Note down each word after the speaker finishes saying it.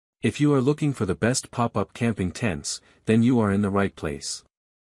If you are looking for the best pop-up camping tents, then you are in the right place.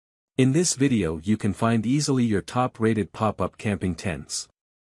 In this video you can find easily your top-rated pop-up camping tents.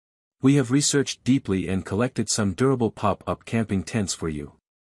 We have researched deeply and collected some durable pop-up camping tents for you.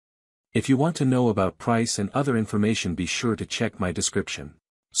 If you want to know about price and other information, be sure to check my description.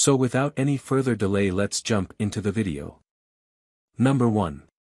 So without any further delay, let's jump into the video. Number 1.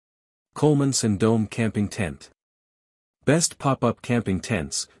 Culminates and Dome Camping Tent. Best pop-up camping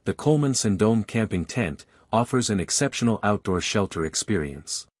tents. The Culminates and Dome Camping Tent offers an exceptional outdoor shelter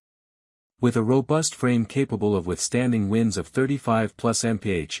experience. With a robust frame capable of withstanding winds of 35+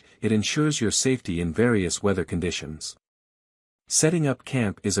 mph, it ensures your safety in various weather conditions. Setting up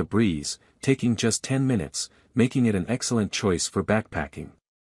camp is a breeze, taking just 10 minutes, making it an excellent choice for backpacking.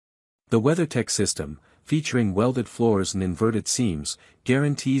 The WeatherTech system, featuring welded floors and inverted seams,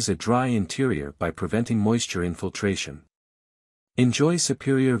 guarantees a dry interior by preventing moisture infiltration. Enjoy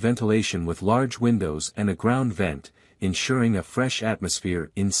superior ventilation with large windows and a ground vent, ensuring a fresh atmosphere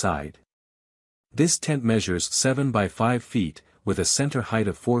inside. This tent measures 7 by 5 feet, with a center height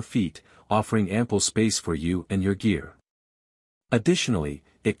of 4 feet, offering ample space for you and your gear. Additionally,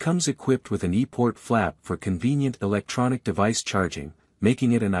 it comes equipped with an e-port flap for convenient electronic device charging,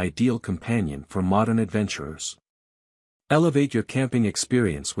 making it an ideal companion for modern adventurers. Elevate your camping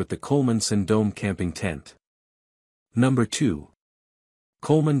experience with the Culminates and Dome Camping Tent. Number 2.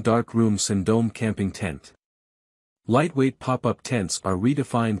 Coleman Dark Rooms and Dome Camping Tent. Lightweight pop-up tents are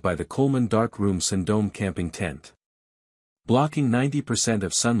redefined by the Coleman Dark Rooms and Dome Camping Tent. Blocking 90%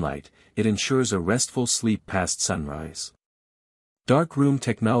 of sunlight, it ensures a restful sleep past sunrise. Dark room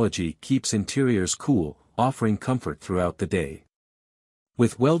technology keeps interiors cool, offering comfort throughout the day.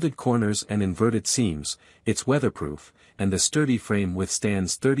 With welded corners and inverted seams, it's weatherproof, and the sturdy frame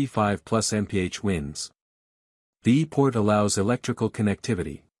withstands 35+ mph winds. The e-port allows electrical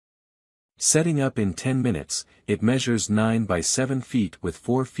connectivity. Setting up in 10 minutes, it measures 9 by 7 feet with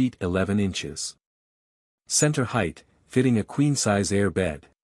 4 feet 11 inches. Center height, fitting a queen-size air bed.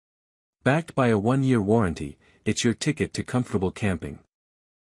 Backed by a 1-year warranty, it's your ticket to comfortable camping.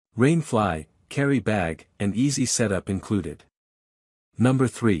 Rainfly, carry bag, and easy setup included. Number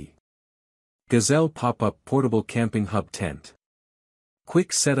 3. Gazelle Pop-Up Portable Camping Hub Tent.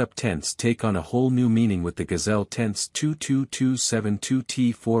 Quick setup tents take on a whole new meaning with the Gazelle Tents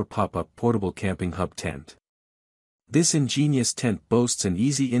 22272T4 Pop-Up Portable Camping Hub Tent. This ingenious tent boasts an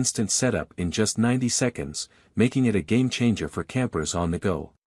easy instant setup in just 90 seconds, making it a game-changer for campers on the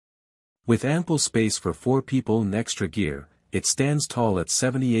go. With ample space for 4 people and extra gear, it stands tall at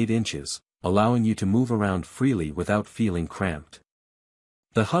 78 inches, allowing you to move around freely without feeling cramped.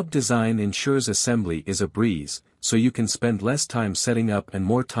 The hub design ensures assembly is a breeze, so you can spend less time setting up and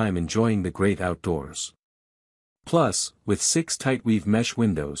more time enjoying the great outdoors. Plus, with 6 tight-weave mesh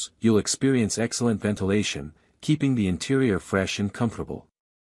windows, you'll experience excellent ventilation, keeping the interior fresh and comfortable.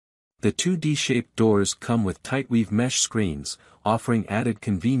 The 2D-shaped doors come with tight-weave mesh screens, offering added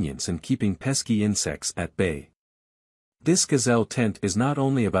convenience and keeping pesky insects at bay. This Gazelle tent is not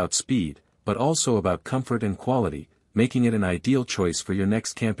only about speed, but also about comfort and quality, making it an ideal choice for your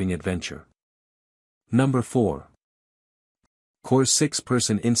next camping adventure. Number 4. Core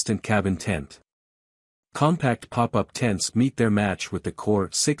 6-Person Instant Cabin Tent. Compact pop-up tents meet their match with the Core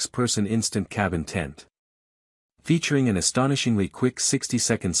 6-Person Instant Cabin Tent. Featuring an astonishingly quick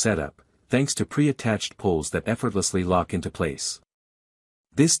 60-second setup, thanks to pre-attached poles that effortlessly lock into place.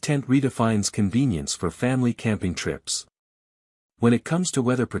 This tent redefines convenience for family camping trips. When it comes to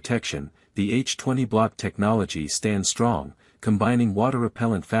weather protection, the H20 block technology stands strong, combining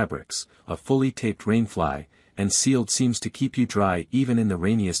water-repellent fabrics, a fully taped rainfly, and sealed seams to keep you dry even in the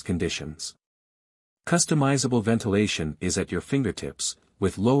rainiest conditions. Customizable ventilation is at your fingertips,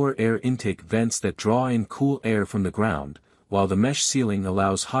 with lower air intake vents that draw in cool air from the ground, while the mesh ceiling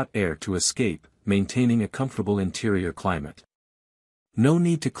allows hot air to escape, maintaining a comfortable interior climate. No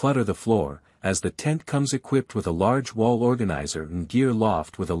need to clutter the floor, as the tent comes equipped with a large wall organizer and gear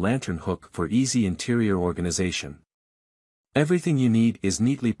loft with a lantern hook for easy interior organization. Everything you need is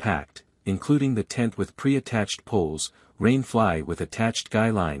neatly packed, including the tent with pre-attached poles, rainfly with attached guy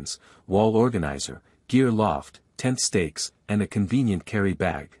lines, wall organizer, gear loft, tent stakes, and a convenient carry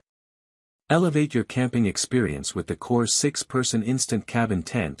bag. Elevate your camping experience with the Core 6-Person Instant Cabin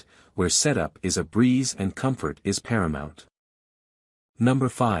Tent, where setup is a breeze and comfort is paramount. Number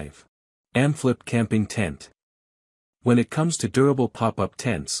 5. Amflip Camping Tent. When it comes to durable pop-up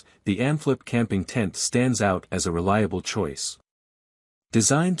tents, the Amflip Camping Tent stands out as a reliable choice.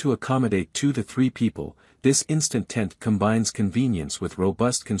 Designed to accommodate 2 to 3 people, this instant tent combines convenience with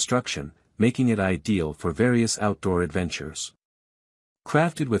robust construction, making it ideal for various outdoor adventures.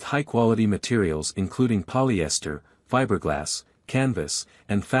 Crafted with high-quality materials including polyester, fiberglass, canvas,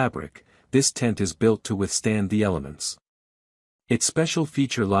 and fabric, this tent is built to withstand the elements. Its special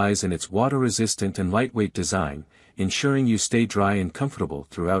feature lies in its water-resistant and lightweight design, ensuring you stay dry and comfortable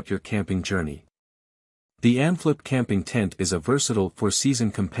throughout your camping journey. The Amflip camping tent is a versatile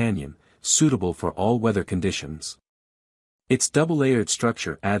four-season companion, suitable for all weather conditions. Its double-layered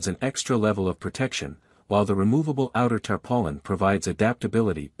structure adds an extra level of protection, while the removable outer tarpaulin provides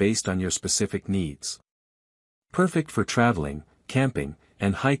adaptability based on your specific needs. Perfect for traveling, camping,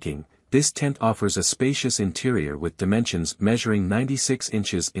 and hiking, this tent offers a spacious interior with dimensions measuring 96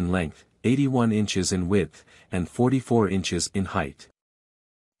 inches in length, 81 inches in width, and 44 inches in height.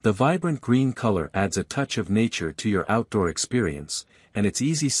 The vibrant green color adds a touch of nature to your outdoor experience, and its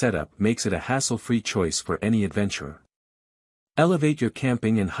easy setup makes it a hassle-free choice for any adventurer. Elevate your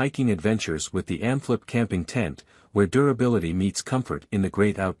camping and hiking adventures with the Amflip camping tent, where durability meets comfort in the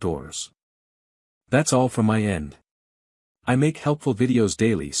great outdoors. That's all from my end. I make helpful videos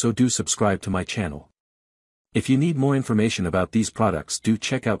daily, so do subscribe to my channel. If you need more information about these products, do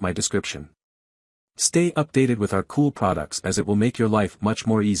check out my description. Stay updated with our cool products, as it will make your life much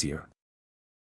more easier.